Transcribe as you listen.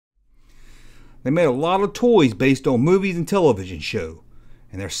They made a lot of toys based on movies and television show.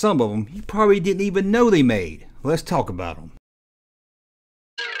 And there's some of them you probably didn't even know they made. Let's talk about them.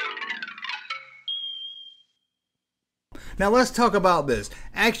 Now let's talk about this.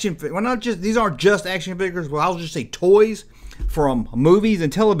 Well, these aren't just action figures, well, I'll just say toys from movies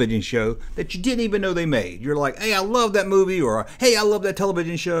and television show that you didn't even know they made. You're like, hey, I love that movie, or hey, I love that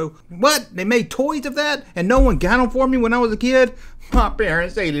television show. What? They made toys of that and no one got them for me when I was a kid? My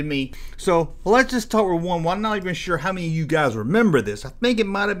parents hated me. So let's just talk with one. Well, I'm not even sure how many of you guys remember this. I think it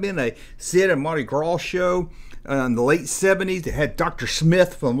might have been a Sid and Marty Krofft show in the late 70s. It had Dr.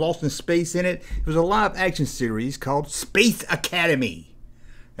 Smith from Lost in Space in it. It was a live action series called Space Academy.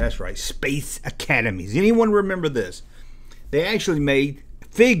 That's right, Space Academy. Does anyone remember this? They actually made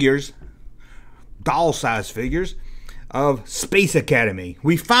figures, doll-size figures, of Space Academy.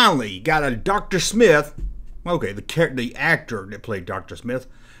 We finally got a Dr. Smith. Okay, the actor that played Dr. Smith,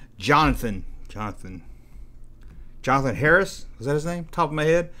 Jonathan Harris. Is that his name? Top of my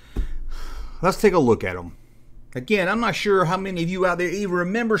head. Let's take a look at him. Again, I'm not sure how many of you out there even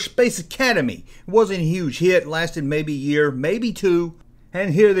remember Space Academy. It wasn't a huge hit, lasted maybe a year, maybe two,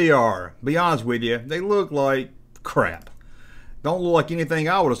 and here they are. Be honest with you, they look like crap. Don't look like anything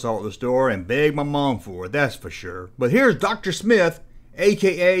I would have saw at the store and begged my mom for, that's for sure. But here's Dr. Smith,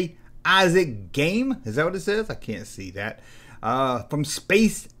 aka Isaac Game. Is that what it says? I can't see that. From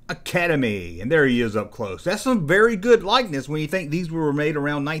Space Academy. And there he is up close. That's some very good likeness when you think these were made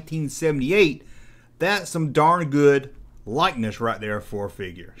around 1978. That's some darn good likeness right there for a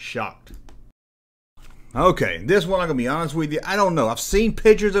figure. Shocked. Okay, this one I'm going to be honest with you. I don't know. I've seen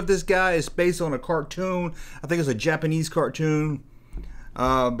pictures of this guy. It's based on a cartoon. I think it's a Japanese cartoon.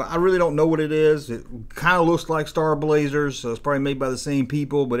 But I really don't know what it is. It kind of looks like Star Blazers. So it's probably made by the same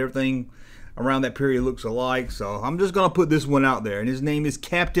people. But everything around that period looks alike. So I'm just going to put this one out there. And his name is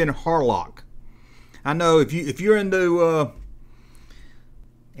Captain Harlock. I know if you're into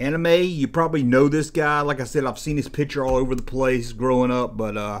anime, you probably know this guy. Like I said, I've seen his picture all over the place growing up.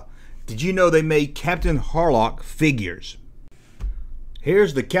 But did you know they made Captain Harlock figures?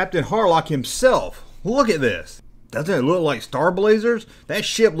 Here's the Captain Harlock himself. Look at this. Doesn't it look like Star Blazers? That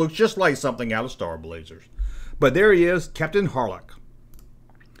ship looks just like something out of Star Blazers. But there he is, Captain Harlock.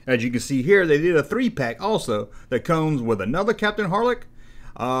 As you can see here, they did a 3-pack also that comes with another Captain Harlock,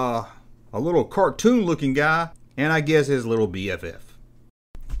 a little cartoon looking guy, and I guess his little BFF.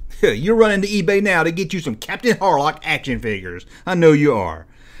 You're running to eBay now to get you some Captain Harlock action figures. I know you are.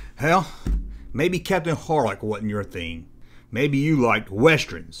 Well, maybe Captain Harlock wasn't your thing. Maybe you liked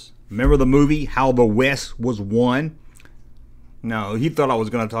westerns. Remember the movie How the West Was Won? No, he thought I was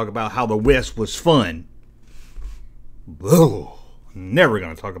going to talk about how the West was fun. Oh, never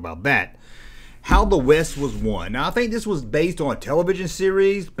going to talk about that. How the West Was Won. Now, I think this was based on a television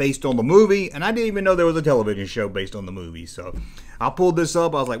series, based on the movie, and I didn't even know there was a television show based on the movie. So I pulled this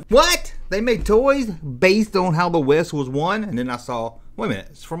up. I was like, what? They made toys based on How the West Was Won? And then I saw, wait a minute,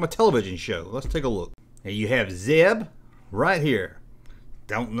 it's from a television show. Let's take a look. And you have Zeb right here.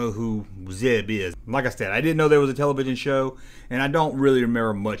 Don't know who Zeb is. Like I said, I didn't know there was a television show, and I don't really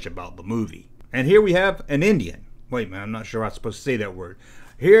remember much about the movie. And here we have an Indian. Wait a minute, I'm not sure I'm supposed to say that word.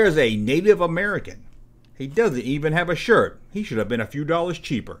 Here's a Native American. He doesn't even have a shirt. He should have been a few dollars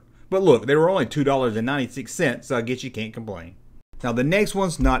cheaper. But look, they were only $2.96, so I guess you can't complain. Now the next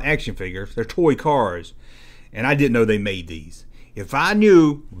one's not action figures, they're toy cars. And I didn't know they made these. If I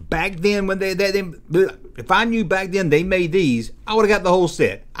knew back then when they made these, I would have got the whole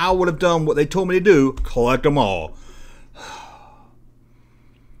set. I would have done what they told me to do, collect them all.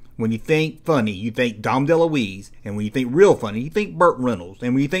 When you think funny, you think Dom DeLuise, and when you think real funny, you think Burt Reynolds.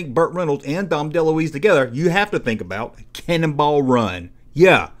 And when you think Burt Reynolds and Dom DeLuise together, you have to think about Cannonball Run.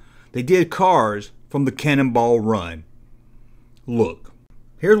 Yeah, they did cars from the Cannonball Run. Look,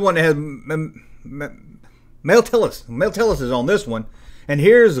 here's one that has Mel Tillis. Mel Tillis is on this one. And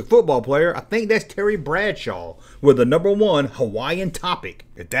here's a football player. I think that's Terry Bradshaw with the #1 Hawaiian topic.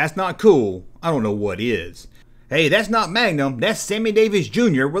 If that's not cool, I don't know what is. Hey, that's not Magnum. That's Sammy Davis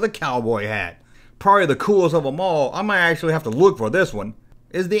Jr. with a cowboy hat. Probably the coolest of them all, I might actually have to look for this one,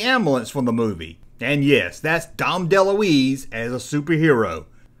 is the ambulance from the movie. And yes, that's Dom DeLuise as a superhero.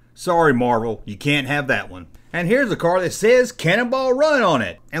 Sorry, Marvel, you can't have that one. And here's a car that says Cannonball Run on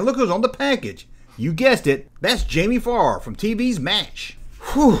it. And look who's on the package. You guessed it, that's Jamie Farr from TV's MASH.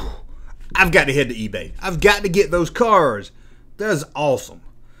 Whew, I've got to head to eBay. I've got to get those cars. That's awesome.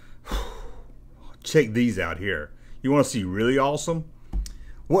 Check these out here. You want to see really awesome?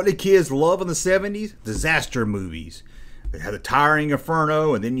 What did kids love in the 70s? Disaster movies. They had the Towering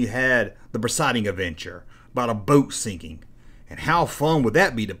Inferno, and then you had the Preceding Adventure about a boat sinking. And how fun would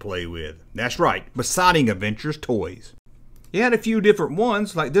that be to play with? That's right, Besotting Adventures toys. You had a few different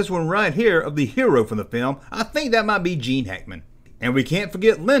ones, like this one right here of the hero from the film. I think that might be Gene Hackman. And we can't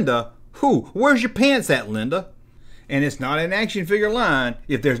forget Linda. Where's your pants at, Linda? And it's not an action figure line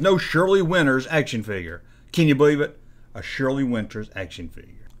if there's no Shirley Winters action figure. Can you believe it? A Shirley Winters action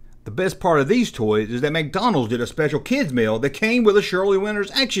figure. The best part of these toys is that McDonald's did a special kids meal that came with a Shirley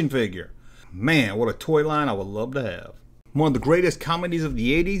Winters action figure. Man, what a toy line I would love to have. One of the greatest comedies of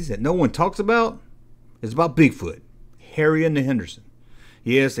the 80s that no one talks about is about Bigfoot, Harry and the Henderson.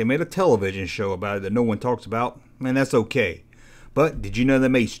 Yes, they made a television show about it that no one talks about, and that's okay. But did you know they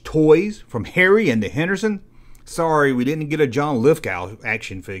made toys from Harry and the Henderson? Sorry, we didn't get a John Lithgow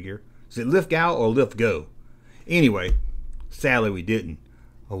action figure. Is it Lithgow or Lithgow? Anyway, sadly we didn't.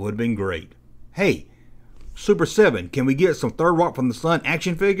 It would have been great. Hey, Super 7, can we get some Third Rock from the Sun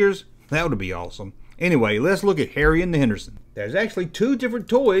action figures? That would be awesome. Anyway, let's look at Harry and the Henderson. There's actually 2 different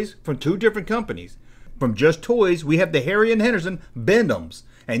toys from 2 different companies. From Just Toys, we have the Harry and Henderson Bend-Ems.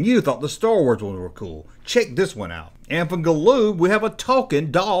 And you thought the Star Wars ones were cool. Check this one out. And from Galoob, we have a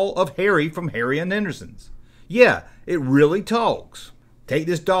talking doll of Harry from Harry and Henderson's. Yeah, it really talks. Take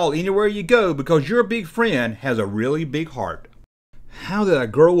this doll anywhere you go because your big friend has a really big heart. How did I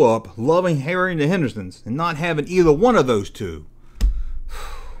grow up loving Harry and the Hendersons and not having either one of those 2?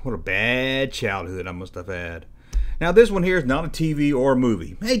 What a bad childhood I must have had. Now this one here is not a TV or a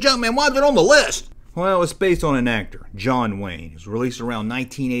movie. Hey Junkman, why is it on the list? Well, it's based on an actor, John Wayne. It was released around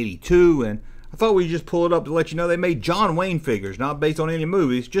 1982, and I thought we'd just pull it up to let you know they made John Wayne figures, not based on any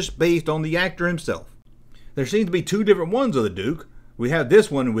movies, just based on the actor himself. There seems to be 2 different ones of the Duke. We have this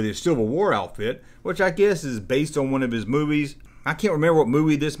one with his Civil War outfit, which I guess is based on one of his movies. I can't remember what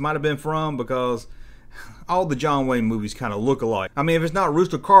movie this might have been from because all the John Wayne movies kind of look alike. I mean, if it's not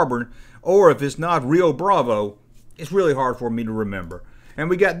Rooster Cogburn or if it's not Rio Bravo, it's really hard for me to remember. And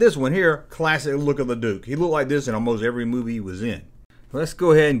we got this one here, classic look of the Duke. He looked like this in almost every movie he was in. Let's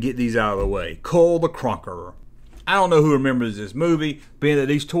go ahead and get these out of the way. Cole the Conqueror. I don't know who remembers this movie, being that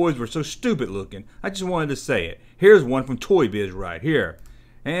these toys were so stupid looking. I just wanted to say it. Here's one from Toy Biz right here.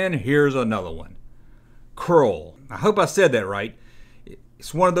 And here's another one. Curl. I hope I said that right.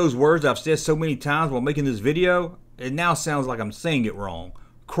 It's one of those words I've said so many times while making this video, it now sounds like I'm saying it wrong.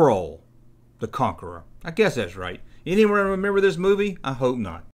 Kroll, the Conqueror. I guess that's right. Anyone remember this movie? I hope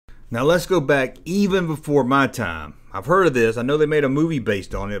not. Now let's go back even before my time. I've heard of this. I know they made a movie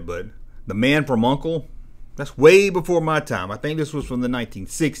based on it, but The Man from U.N.C.L.E., that's way before my time. I think this was from the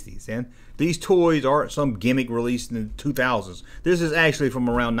 1960s. And these toys aren't some gimmick released in the 2000s. This is actually from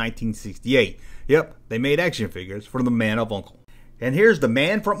around 1968. Yep, they made action figures for The Man of U.N.C.L.E. And here's the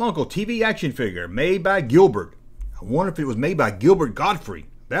Man from U.N.C.L.E. TV action figure made by Gilbert. I wonder if it was made by Gilbert Godfrey.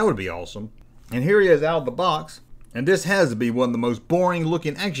 That would be awesome. And here he is out of the box. And this has to be one of the most boring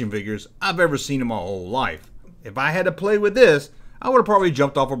looking action figures I've ever seen in my whole life. If I had to play with this, I would have probably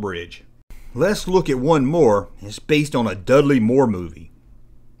jumped off a bridge. Let's look at one more. It's based on a Dudley Moore movie.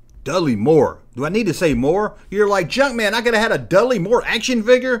 Dudley Moore. Do I need to say more? You're like, Junkman, I could have had a Dudley Moore action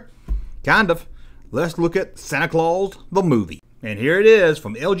figure? Kind of. Let's look at Santa Claus the movie. And here it is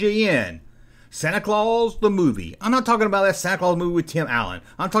from LJN. Santa Claus the movie. I'm not talking about that Santa Claus movie with Tim Allen.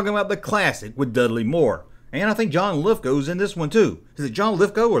 I'm talking about the classic with Dudley Moore. And I think John Lithgow's in this one too. Is it John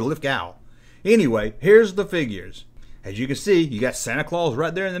Lithgow or Lithgow? Anyway, here's the figures. As you can see, you got Santa Claus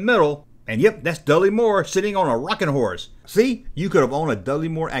right there in the middle. And yep, that's Dudley Moore sitting on a rocking horse. See, you could have owned a Dudley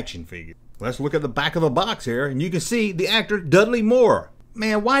Moore action figure. Let's look at the back of the box here, and you can see the actor Dudley Moore.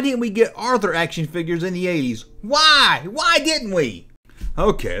 Man, why didn't we get Arthur action figures in the 80s? Why? Why didn't we?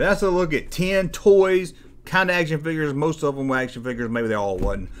 Okay, that's a look at 10 toys, kind of action figures. Most of them were action figures, maybe they all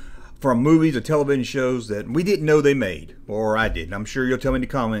wasn't. From movies or television shows that we didn't know they made. Or I didn't. I'm sure you'll tell me in the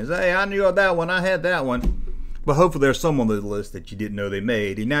comments, hey, I knew that one, I had that one. But hopefully there's some on the list that you didn't know they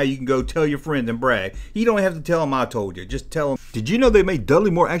made. And now you can go tell your friends and brag. You don't have to tell them I told you. Just tell them, did you know they made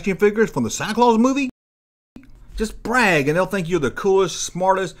Dudley Moore action figures from the Santa Claus movie? Just brag and they'll think you're the coolest,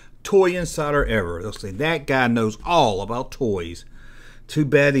 smartest toy insider ever. They'll say, that guy knows all about toys. Too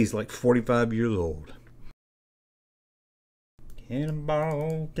bad he's like 45 years old.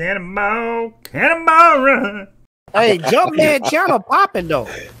 Cannonball, cannonball, cannonball run. Hey, Junkman channel popping though.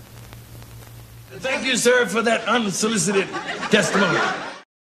 Thank you, sir, for that unsolicited testimony.